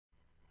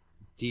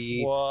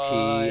DTMC.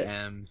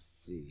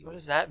 What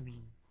does that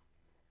mean?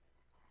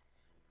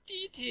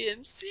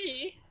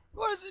 DTMC?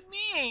 What does it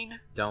mean?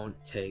 Don't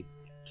take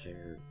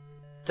care.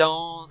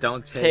 Don't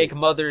take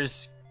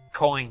mother's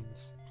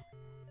coins.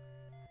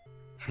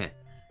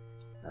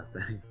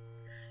 Nothing.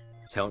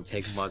 Don't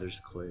take mother's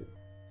clue.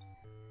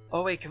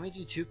 Oh wait, can we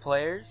do 2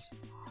 players?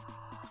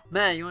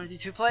 Man, you want to do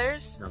 2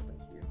 players? No, thank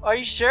you. Are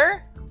you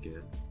sure? I'm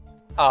good.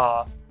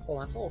 Hold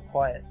on, it's a little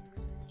quiet.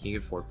 Can you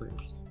get 4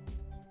 players?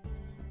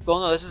 Well,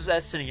 no, this is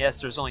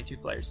SNES. There's only 2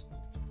 players.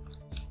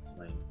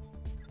 Lame.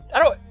 I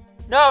don't.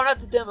 No, not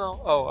the demo.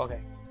 Oh,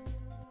 okay.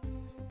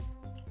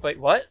 Wait,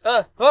 what?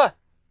 Okay,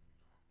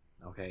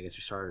 I guess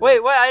you started.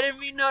 Wait, what? I didn't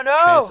mean no.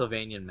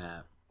 Transylvanian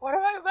map. What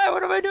am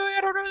I doing?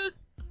 I don't know.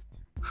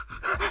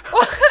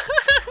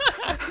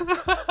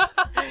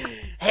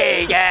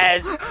 Hey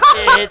guys,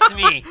 it's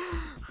me,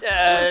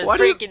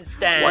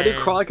 Frankenstein. Why do you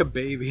crawl like a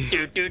baby?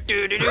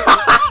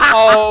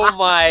 Oh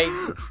my!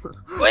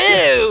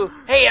 Woo!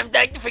 Hey, I'm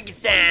Dr.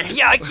 Frankenstein.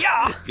 Yeah.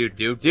 Dude.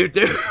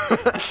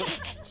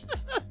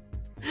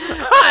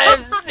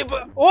 I'm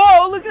super.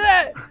 Whoa! Look at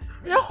that!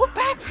 The whole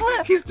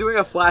backflip. He's doing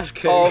a flash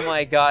kick. Oh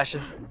my gosh,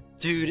 this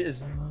dude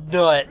is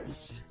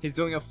nuts. He's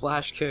doing a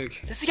flash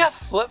kick. Does he got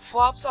flip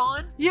flops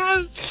on?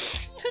 Yes.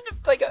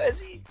 Like,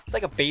 is he? It's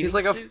like a baby. He's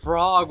like suit? a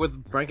frog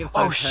with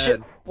Frankenstein's Oh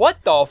shit! head.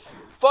 What the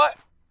fuck?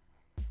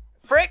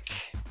 Frick!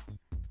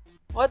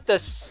 What the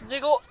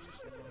sniggle?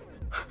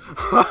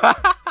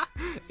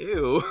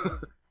 Ew.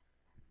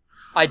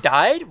 I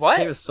died?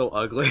 What? He was so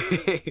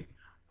ugly.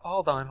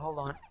 Hold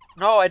on.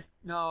 No,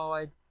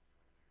 I.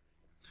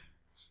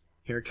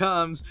 Here it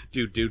comes.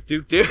 Do.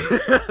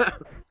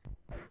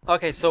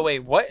 Okay, so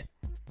wait, what?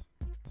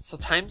 So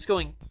time's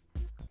going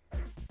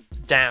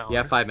down.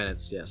 Yeah, 5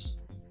 minutes. Yes.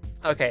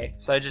 Okay,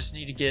 so I just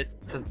need to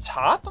get to the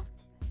top.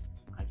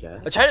 I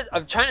guess.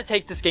 I'm trying to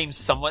take this game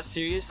somewhat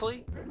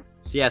seriously.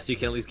 So yeah, so you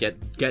can at least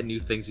get new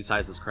things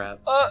besides this crap.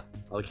 All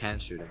the cannon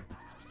shooting.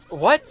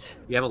 What?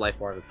 You have a life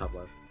bar at the top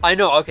left. I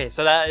know. Okay,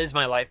 so that is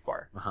my life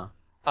bar.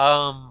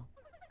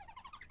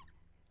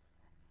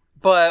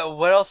 But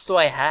what else do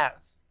I have?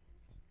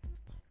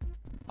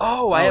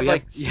 Oh, I have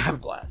like super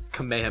blasts.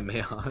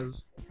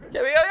 Kamehamehas.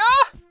 Yeah.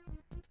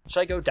 Should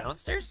I go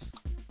downstairs?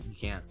 You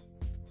can't.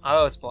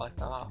 Oh, it's blocked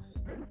off.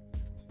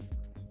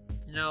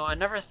 You know, I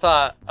never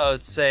thought I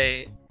would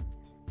say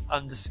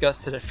I'm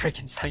disgusted at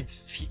Frankenstein's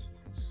feet.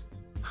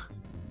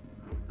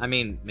 I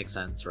mean, makes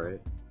sense,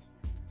 right?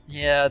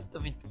 Yeah, I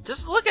mean,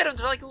 just look at them.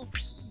 They're like little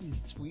peas.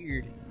 It's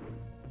weird.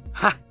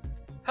 Ha!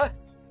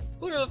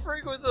 Look at the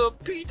freak with the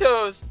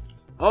pitos.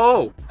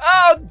 Oh!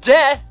 Oh,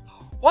 death!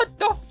 What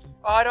the f...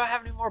 Oh, I don't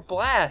have any more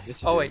blasts.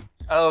 Yes, you oh, do. wait.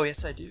 Oh,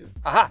 yes, I do.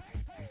 Aha!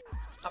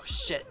 Oh,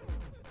 shit.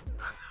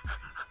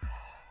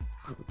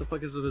 What the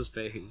fuck is with his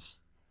face?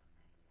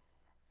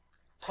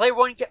 Play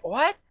one, get...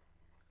 What?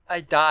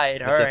 I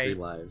died. I said Alright. 3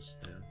 lives.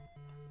 Yeah.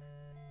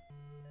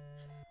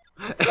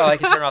 Oh, I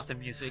can turn off the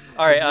music.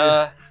 Alright,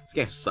 This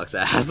game sucks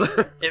ass.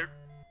 Are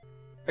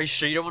you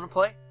sure you don't want to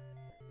play?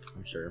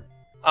 I'm sure.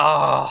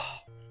 Oh.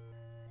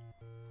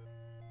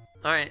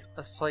 Alright,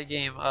 let's play a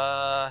game.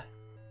 Alright,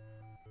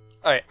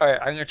 I'm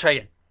gonna try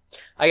again.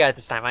 I got it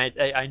this time.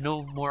 I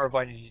know more of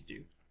what I need to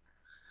do.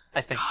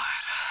 I think. God.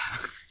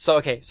 So,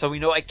 okay, so we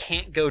know I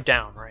can't go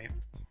down, right?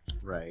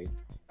 Right.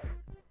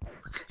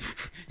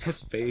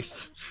 His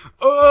face.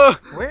 Ugh!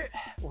 Where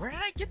did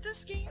I get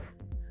this game?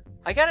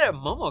 I got it at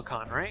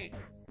MomoCon, right?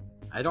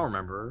 I don't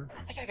remember.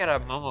 I think I got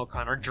it at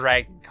MomoCon or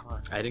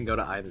DragonCon. I didn't go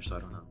to either, so I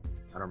don't know.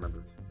 I don't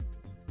remember.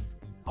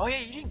 Oh yeah,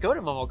 you didn't go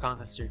to MomoCon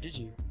this year, did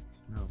you?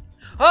 No.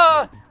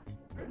 Ah!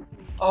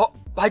 Oh,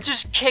 I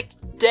just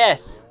kicked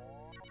death.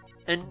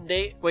 And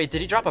they... Wait, did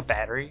he drop a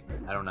battery?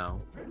 I don't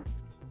know.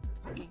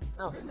 Fucking...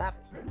 No, stop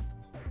it.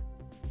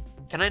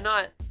 Can I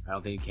not... I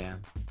don't think you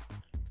can.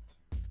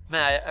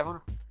 Man, I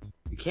want to...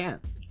 You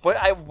can't. But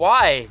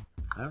why?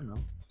 I don't know.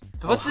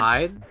 What's the...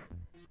 hide?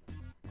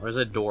 Or is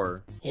it a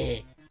door? Yeah.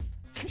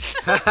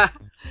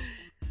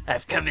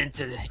 I've come in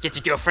to get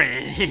your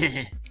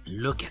girlfriend.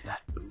 Look at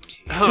that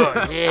booty.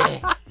 Oh,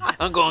 yeah.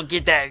 I'm gonna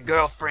get that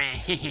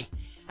girlfriend.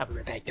 I'll be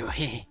right back, though.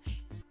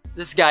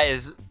 This guy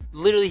is...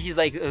 Literally, he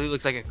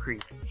looks like a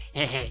creep.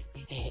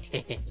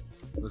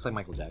 Looks like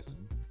Michael Jackson.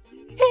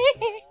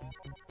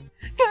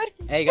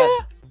 Hey, got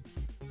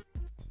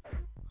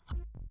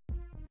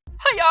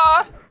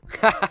Hiya!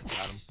 Got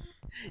him.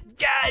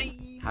 Got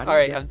him! How do you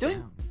Alright, get I'm doing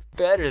down?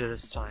 better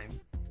this time.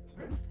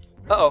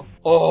 Uh-oh.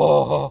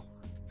 Oh!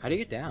 How do you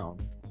get down?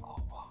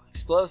 Oh,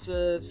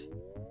 explosives.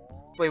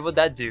 Wait, what'd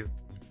that do?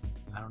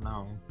 I don't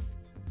know.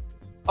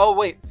 Oh,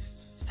 wait.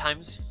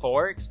 Times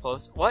 4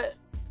 explosive. What?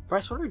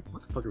 Bryce, what the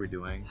fuck are we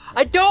doing?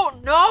 I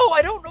don't know!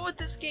 I don't know what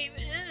this game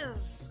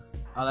is!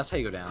 Oh, that's how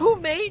you go down. Who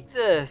made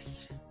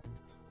this?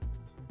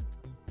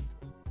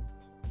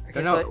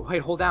 Okay, No,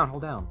 wait, hold down,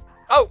 hold down.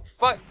 Oh,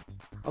 fuck!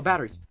 Oh,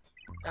 batteries.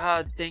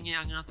 Dang it,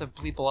 I'm gonna have to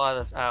bleep a lot of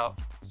this out.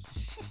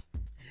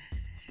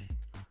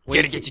 Wait,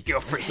 Gotta get your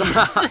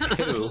girlfriend.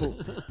 Ew.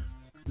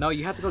 No,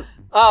 you have to go...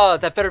 Oh,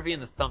 that better be in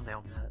the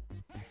thumbnail, Matt.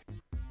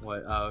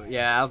 What? Oh,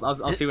 yeah.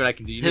 I'll see what I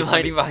can do. You Him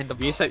hiding behind the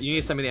you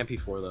need to send me the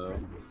MP4 though.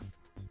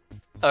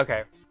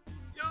 Okay.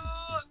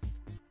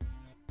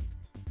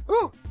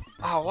 Ooh.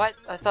 Oh, what?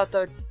 I thought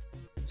that.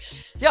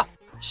 Yeah.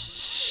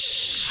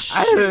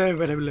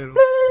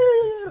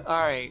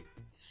 Alright.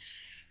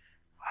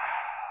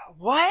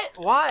 What?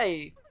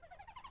 Why?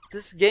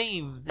 This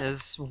game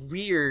is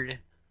weird.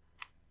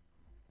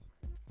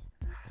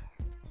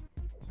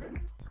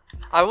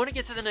 I want to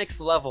get to the next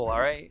level,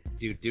 alright?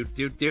 Dude.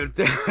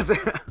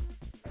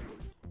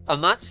 I'm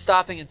not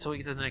stopping until we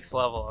get to the next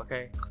level,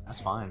 okay?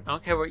 That's fine. I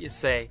don't care what you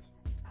say.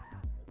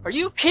 Are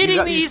you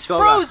kidding me? He's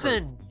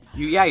frozen!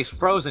 Yeah, he's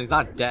frozen. He's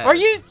not dead. Are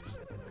you?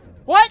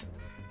 What?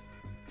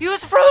 He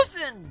was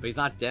frozen! But he's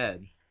not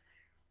dead.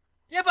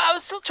 Yeah, but I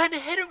was still trying to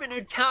hit him and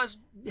it counts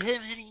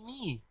him hitting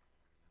me.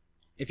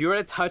 If you were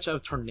to touch a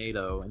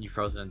tornado and you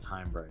froze it in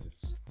time,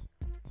 Bryce.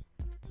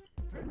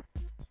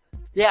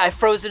 Yeah, I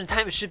froze it in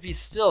time. It should be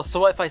still. So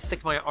what if I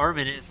stick my arm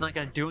in it? It's not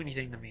going to do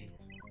anything to me.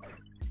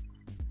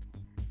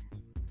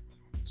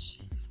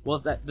 Jeez. Well,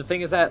 the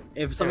thing is that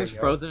if something's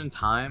frozen in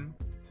time,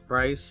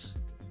 Bryce,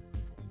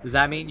 does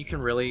that mean you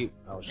can really...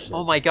 Oh, shit.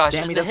 Oh my gosh.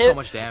 Damn, he does so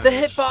much damage. The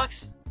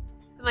hitbox.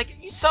 Like,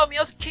 you saw me.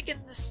 I was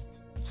kicking this...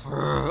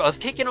 I was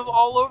kicking him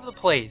all over the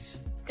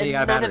place. And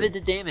none of it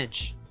did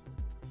damage.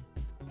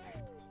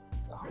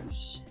 Oh,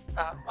 shit.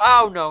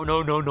 Oh, no.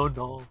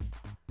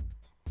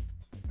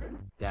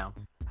 Down.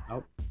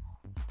 Oh.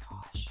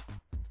 Gosh.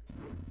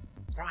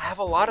 I don't have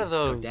a lot of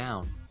those. Go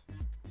down.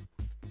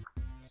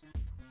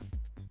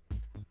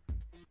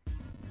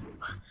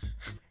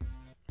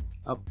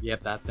 Oh,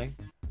 yep, that thing.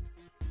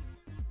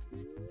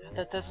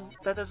 That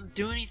doesn't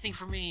do anything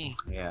for me.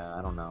 Yeah,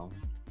 I don't know.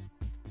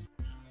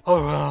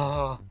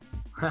 Oh,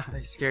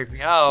 they scared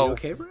me. Oh. You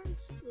okay,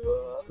 Bryce?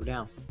 Go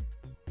down.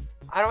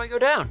 How do I go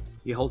down?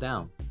 You hold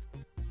down.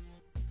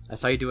 I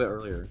saw you do it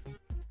earlier.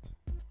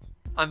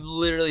 I'm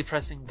literally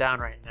pressing down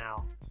right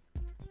now.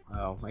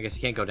 Oh, I guess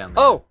you can't go down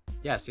there. Oh!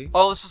 Yeah, see?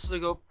 Oh, I'm supposed to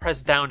go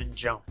press down and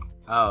jump.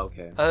 Oh,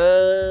 okay.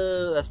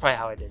 That's probably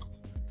how I did.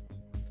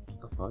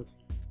 What the fuck?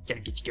 Gotta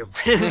get your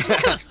girlfriend.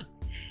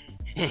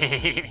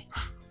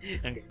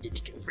 I'm gonna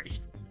get your girlfriend.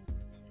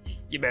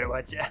 You better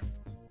watch out.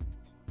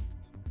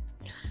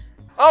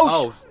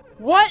 Oh!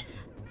 What?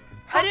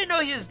 I didn't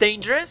know he was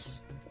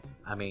dangerous.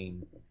 I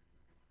mean,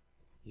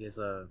 he's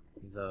a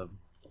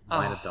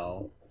blinded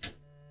doll.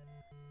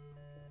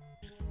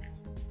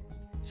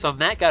 So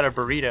Matt got a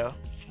burrito.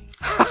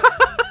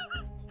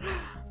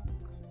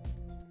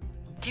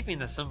 Keeping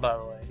this in, by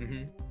the way.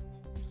 Mm-hmm.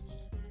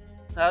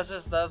 That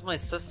was my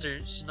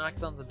sister. She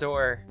knocked on the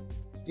door.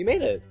 You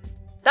made it.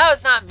 That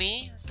was not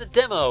me. It's the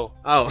demo.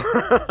 Oh.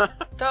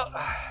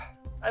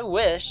 I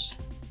wish.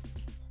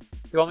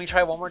 You want me to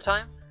try one more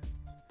time?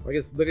 Look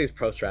at these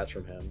pro strats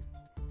from him.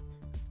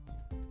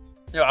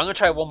 No, I'm gonna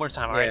try one more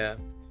time. All right. Yeah.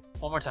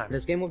 One more time.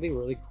 This game would be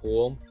really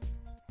cool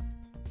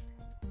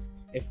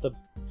if the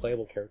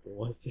playable character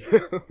was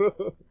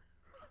too.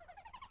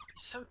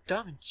 So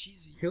dumb and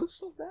cheesy. He looks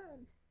so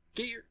bad.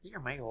 Get your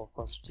mic a little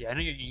closer to you. I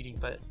know you're eating,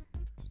 but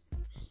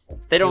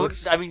they don't.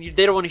 I mean,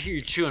 they don't want to hear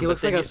you chewing. He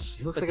looks like a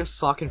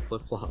sock and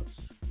flip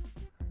flops,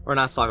 or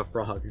not sock, a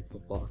frog and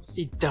flip flops.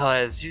 He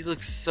does. He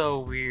looks so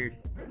weird.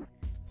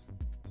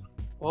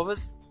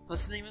 What's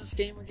the name of this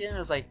game again? It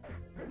was like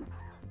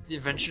The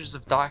Adventures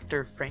of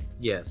Dr. Frankenstein.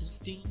 Yes.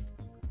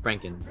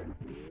 Franken.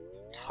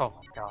 Oh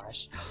my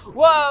gosh.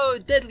 Whoa!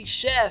 Deadly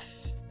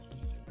Chef!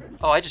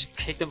 Oh, I just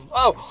kicked him.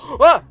 Oh!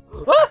 Ah!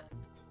 Ah!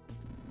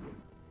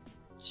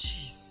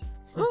 Jeez.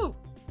 Ooh.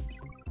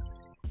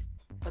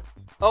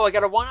 Oh, I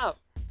got a 1-up.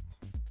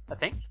 I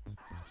think.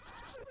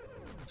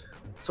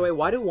 So wait,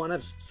 why do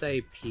 1-ups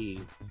say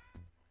P?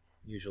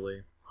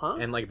 Usually. Huh?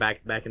 And like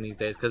back in these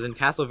days, because in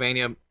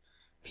Castlevania,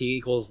 P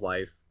equals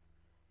life,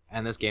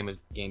 and this game is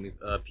P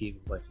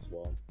equals life as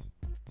well.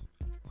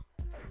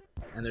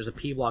 And there's a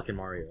P block in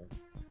Mario.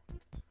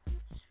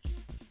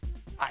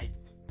 I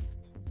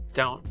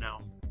don't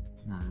know.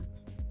 Hmm.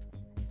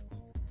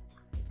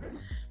 I'm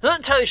not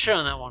entirely sure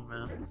on that one,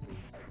 man.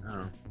 I don't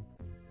know.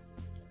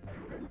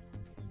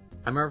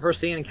 I remember first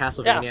seeing it in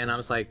Castlevania, and I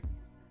was like,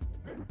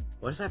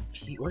 "What does that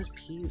P? What does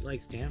P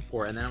like stand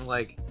for?" And then I'm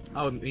like,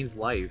 "Oh, it means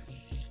life."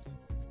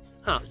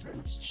 Huh?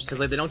 Because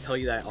like they don't tell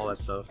you that all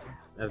that stuff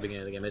at the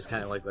beginning of the game. They just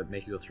kind of like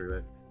make you go through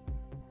it.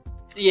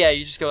 Yeah,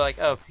 you just go like,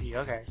 "Oh, P,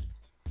 okay."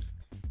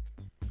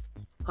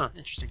 Huh?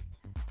 Interesting.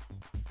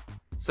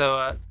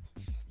 So,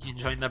 you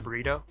enjoying that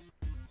burrito?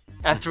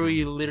 After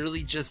we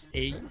literally just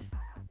ate.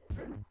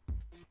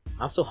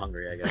 I'm still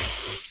hungry, I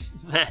guess.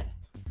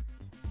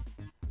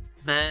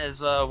 Matt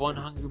is one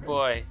hungry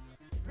boy.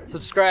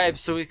 Subscribe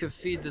so we can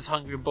feed this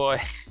hungry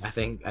boy. I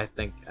think I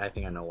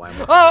know why.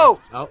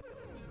 Oh! Oh!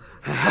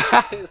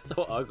 It's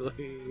so ugly.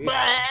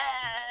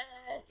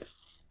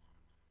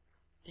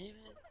 Damn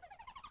it!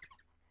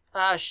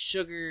 Ah,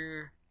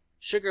 sugar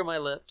in my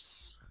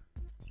lips.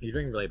 You're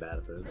doing really bad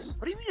at this.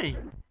 What do you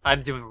mean?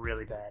 I'm doing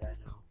really bad. I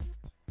know.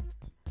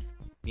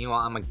 Meanwhile,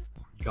 I'm a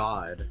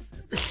god.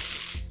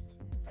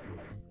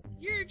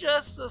 You're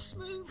just a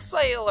smooth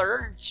sailor,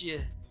 aren't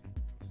you?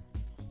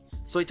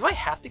 So wait, do I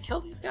have to kill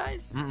these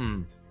guys?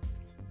 Mm-mm.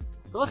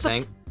 What's I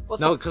think.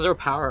 No, because there are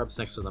power-ups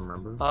next to them,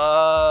 remember?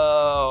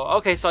 Oh,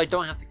 okay, so I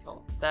don't have to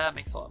kill them. That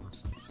makes a lot more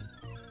sense.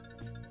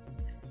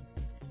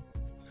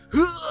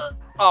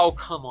 Oh,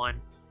 come on.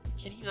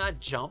 Can he not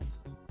jump?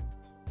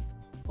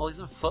 Well, he's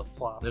in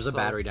flip-flops. There's a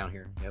battery down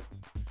here. Yep.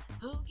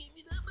 Oh, give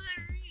me that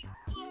battery!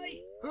 Why?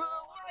 Why?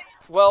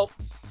 Well,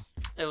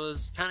 it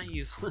was kind of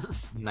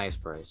useless. Nice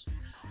price.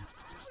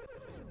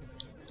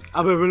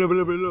 Oh!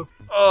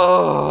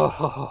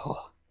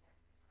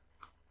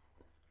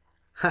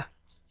 Ha!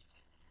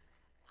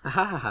 Ha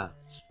ha ha!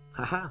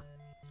 Ha ha!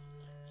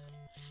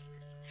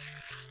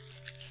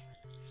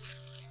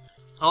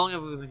 How long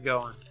have we been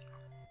going?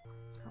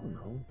 I don't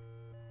know.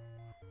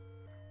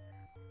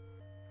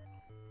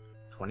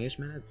 20-ish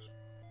minutes?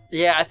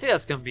 Yeah, I think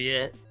that's gonna be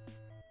it.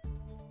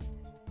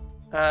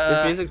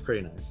 This music's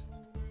pretty nice.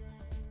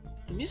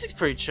 The music's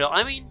pretty chill.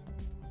 I mean,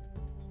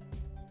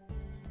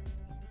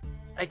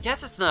 I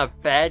guess it's not a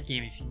bad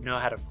game if you know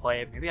how to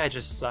play it. Maybe I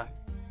just suck.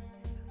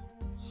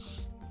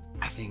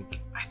 I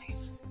think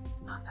it's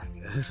not that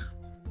good.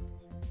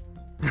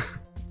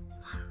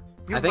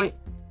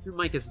 Your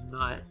mic is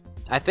not.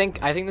 I think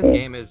this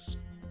game is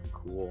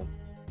cool,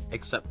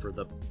 except for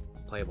the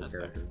playable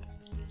character.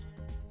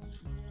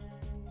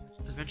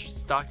 The Adventures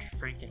of Dr.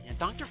 Franken. Yeah,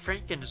 Dr.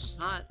 Franken is just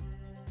not. Do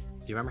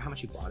you remember how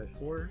much you bought it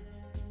for?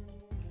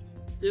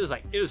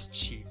 It was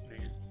cheap,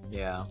 man.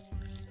 Yeah.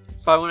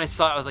 But when I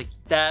saw it, I was like,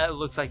 that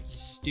looks like the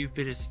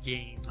stupidest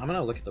game I'm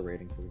gonna look at the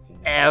rating for this game.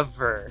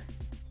 ever.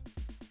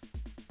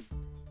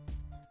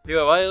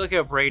 Dude, while you look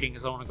up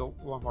ratings, I want to go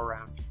one more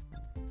round.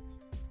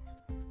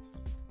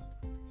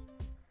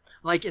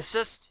 Like, it's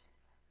just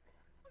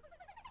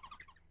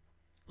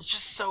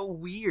so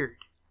weird.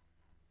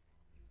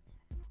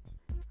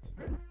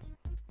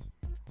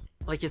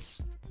 Like,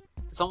 it's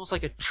almost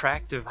like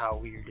attractive how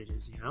weird it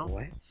is, you know?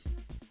 What?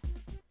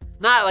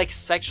 Not like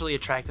sexually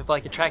attractive, but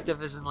like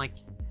attractive isn't like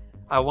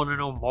I want to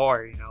know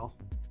more, you know?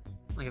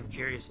 Like I'm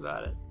curious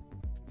about it.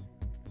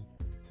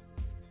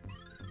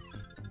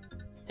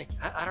 Like,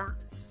 I don't.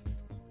 It's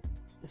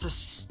a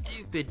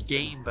stupid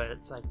game, but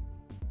it's like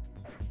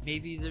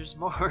maybe there's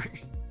more,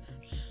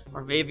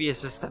 or maybe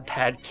it's just a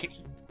bad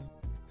game.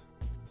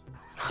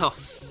 Oh.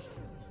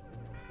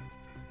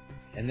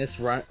 In this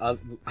rather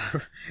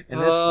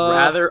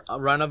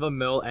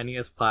run-of-the-mill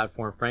NES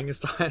platform,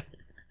 Frankenstein.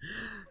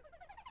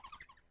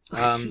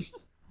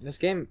 This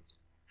game,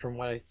 from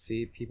what I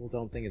see, people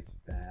don't think it's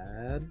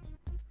bad.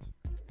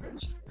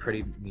 It's just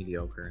pretty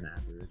mediocre and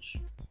average.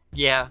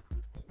 Yeah.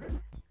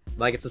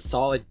 Like it's a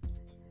solid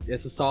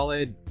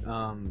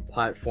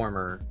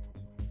platformer,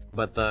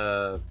 but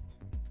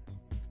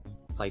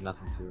it's like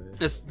nothing to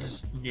it. It's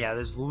just, yeah,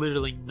 there's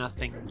literally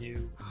nothing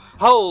new.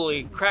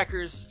 Holy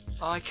crackers!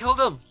 Oh, I killed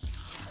him!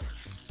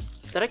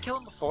 Did I kill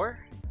him before?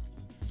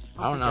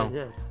 I don't know. I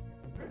did.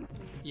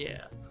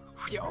 Yeah.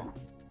 Yo.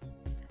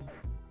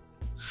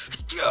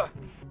 Yeah.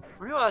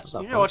 We need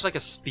to watch like a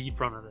speed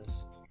run of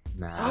this.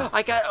 Nah.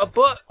 I got a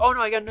book. Oh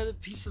no, I got another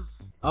piece of.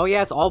 Oh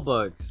yeah, it's all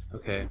bug.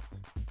 Okay.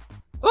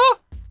 Oh.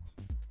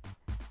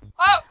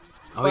 Oh.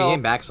 Oh, he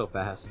came back so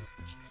fast.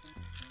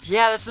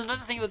 Yeah, that's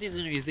another thing about these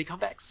interviews. They come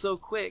back so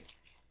quick.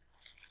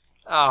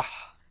 Ah.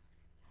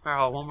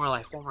 Oh, one more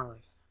life. One more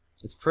life.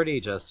 It's pretty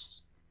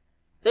just.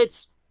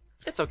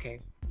 It's okay.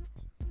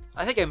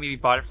 I think I maybe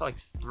bought it for like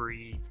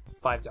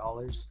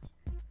 $5.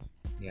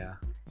 Yeah.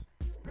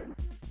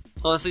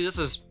 Honestly, this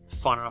was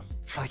fun enough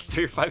for like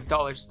 $3 or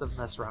 $5 to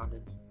mess around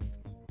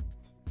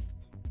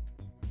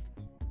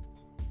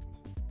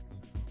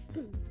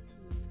in.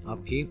 Oh,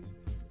 Pete.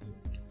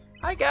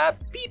 I got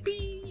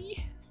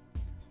pee-pee.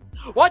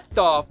 What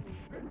the?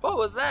 What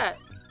was that?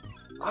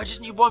 Oh, I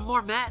just need one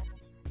more, Matt.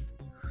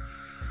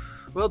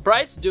 Will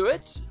Bryce do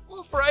it?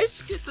 Will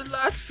Bryce get the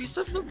last piece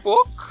of the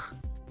book?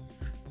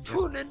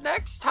 Tune in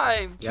next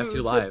time to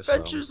The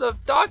Adventures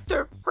of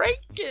Dr.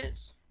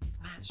 Franken.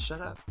 Man,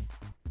 shut up.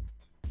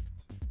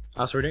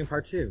 Oh, so we're doing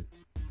part 2.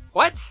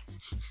 What?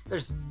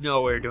 There's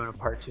no way we're doing a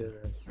part 2 of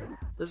this.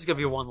 This is gonna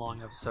be one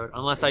long episode,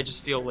 unless I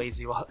just feel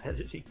lazy while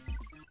editing.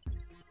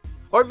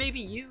 Or maybe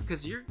you,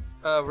 because you're.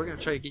 We're gonna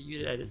try to get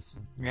you to edit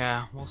soon.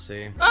 Yeah, we'll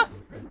see. Ah!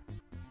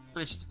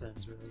 It just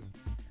depends, really.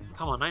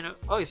 Come on, I know.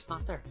 Oh, it's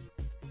not there.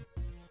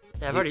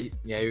 Yeah, I've already.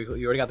 Yeah,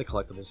 you already got the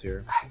collectibles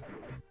here.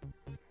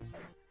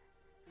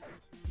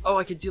 Oh,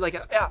 I could do like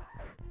a. Yeah!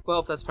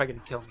 Well, that's probably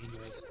gonna kill me,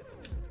 anyways.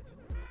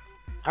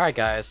 Alright,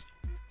 guys.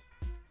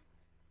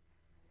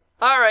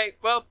 Alright,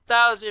 well,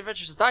 that was The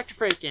Adventures of Dr.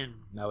 Franken.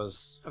 That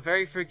was. A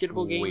very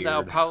forgettable game weird. that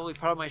will probably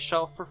put on my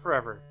shelf for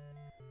forever.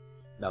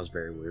 That was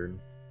very weird.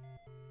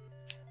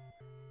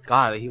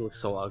 God, he looks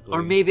so ugly.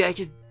 Or maybe I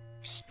could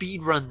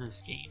speed run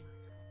this game.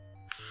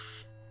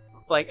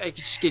 Like, I could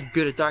just get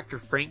good at Dr.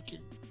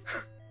 Franken.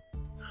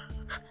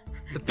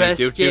 The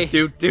best game.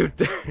 Dude.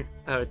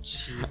 Oh,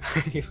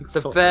 jeez.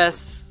 The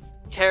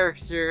best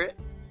character.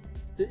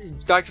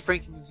 Dr.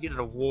 Franken is getting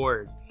an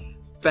award.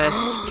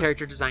 Best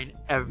character design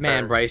ever.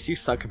 Man, Bryce, you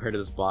suck compared to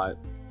this bot.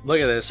 Look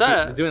at this. Shut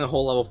up. He's doing the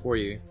whole level for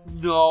you.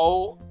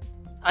 No.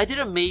 I did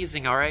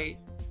amazing, alright?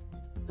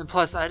 And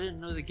plus, I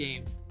didn't know the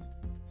game.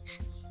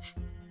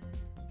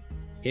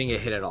 He didn't get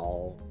hit at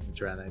all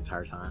during the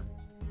entire time.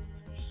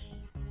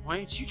 Why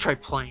don't you try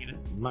playing it?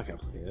 I'm not gonna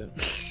play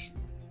it.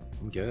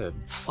 I'm good.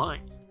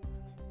 Fine.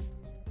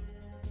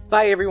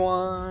 Bye,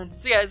 everyone.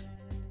 See you guys.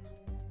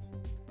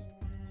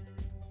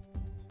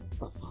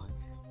 What the fuck?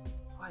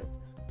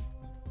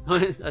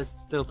 What? I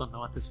still don't know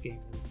what this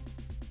game is.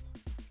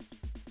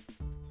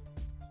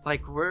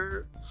 Like,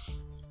 we're...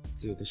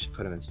 Dude, they should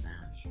put him in Smash.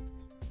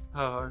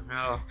 Oh,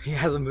 no. He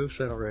has a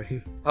moveset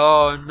already.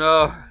 Oh,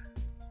 no.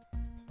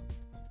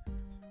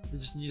 They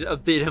just need to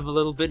update him a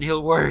little bit and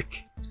he'll work.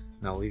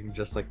 No, leave him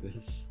just like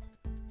this.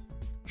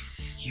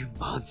 You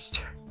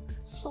monster.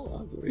 So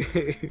ugly.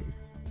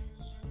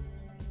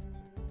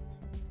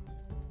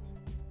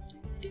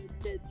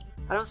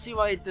 I don't see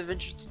why The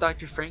Adventures of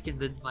Dr. Franken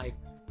didn't, like,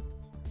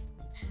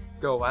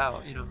 go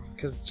out, you know?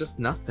 Because just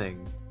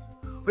nothing.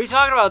 What are you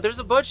talking about? There's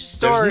a bunch of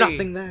story. There's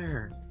nothing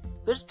there.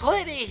 There's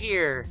plenty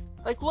here.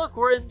 Like, look,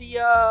 we're in the,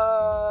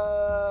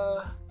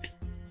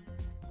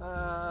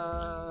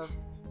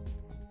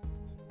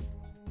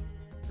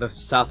 The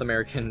South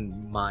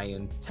American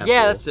Mayan temple.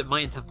 yeah, that's it.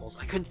 Mayan temples.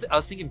 I couldn't. I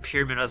was thinking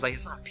pyramid. I was like,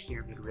 it's not a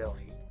pyramid,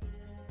 really.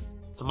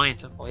 It's a Mayan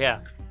temple.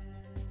 Yeah.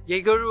 Yeah,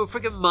 you go to a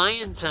freaking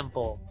Mayan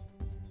temple.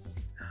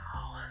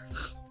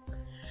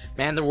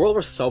 Man, the world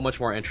was so much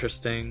more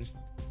interesting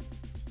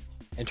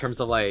in terms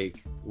of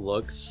like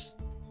looks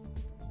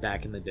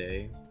back in the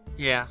day.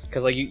 Yeah.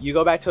 Because like you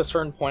go back to a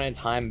certain point in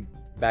time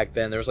back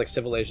then, there was like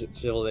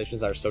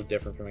civilizations that are so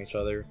different from each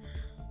other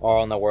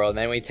all in the world. And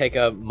then when you take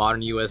a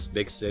modern U.S.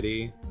 big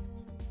city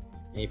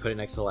and you put it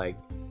next to like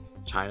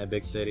China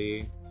big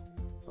city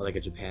or like a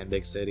Japan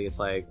big city, it's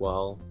like,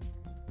 well,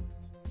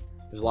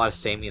 there's a lot of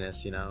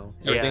sameness, you know?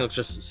 Everything Yeah. looks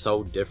just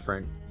so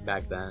different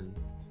back then.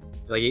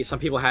 Like some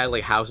people had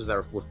like houses that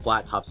were with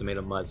flat tops and made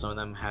of mud. Some of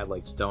them had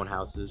like stone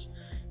houses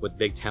with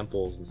big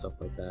temples and stuff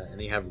like that. And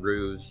they have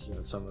roofs,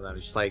 and some of them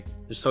it's just like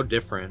they're so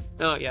different.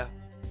 Oh yeah.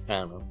 I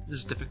don't know.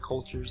 There's different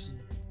cultures,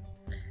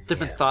 and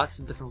different thoughts,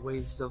 and different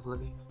ways of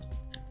living.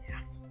 Yeah.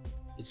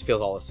 It just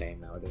feels all the same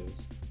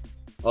nowadays.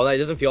 Well, it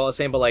doesn't feel all the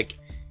same, but like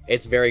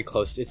it's very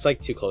close. It's like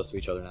too close to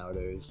each other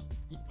nowadays.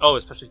 Oh,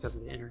 especially because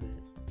of the internet.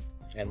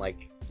 And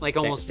like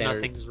almost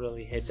nothing's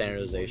really hidden.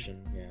 Standardization,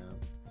 yeah.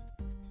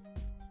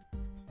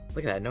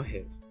 Look at that, no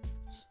hit.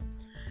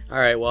 All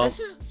right, well. This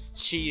is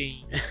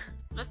cheating.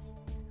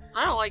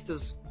 I don't like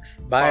this.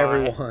 Bye,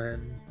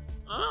 everyone.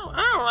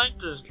 I don't like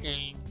this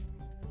game.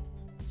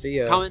 See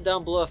ya. Comment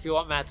down below if you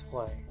want Matt to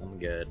play. I'm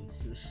good.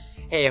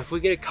 Hey, if we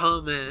get a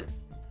comment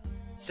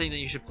saying that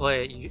you should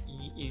play it,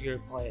 you're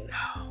gonna play it.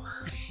 No.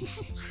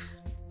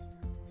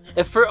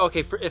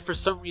 If for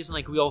some reason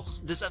like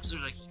this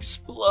episode like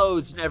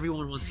explodes and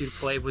everyone wants you to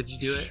play, would you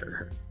do it?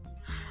 Sure.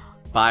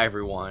 Bye,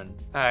 everyone.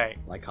 All right.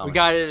 Like, comment. We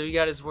got it. We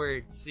got his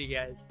word. See you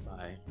guys.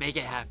 Bye. Make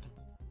it happen.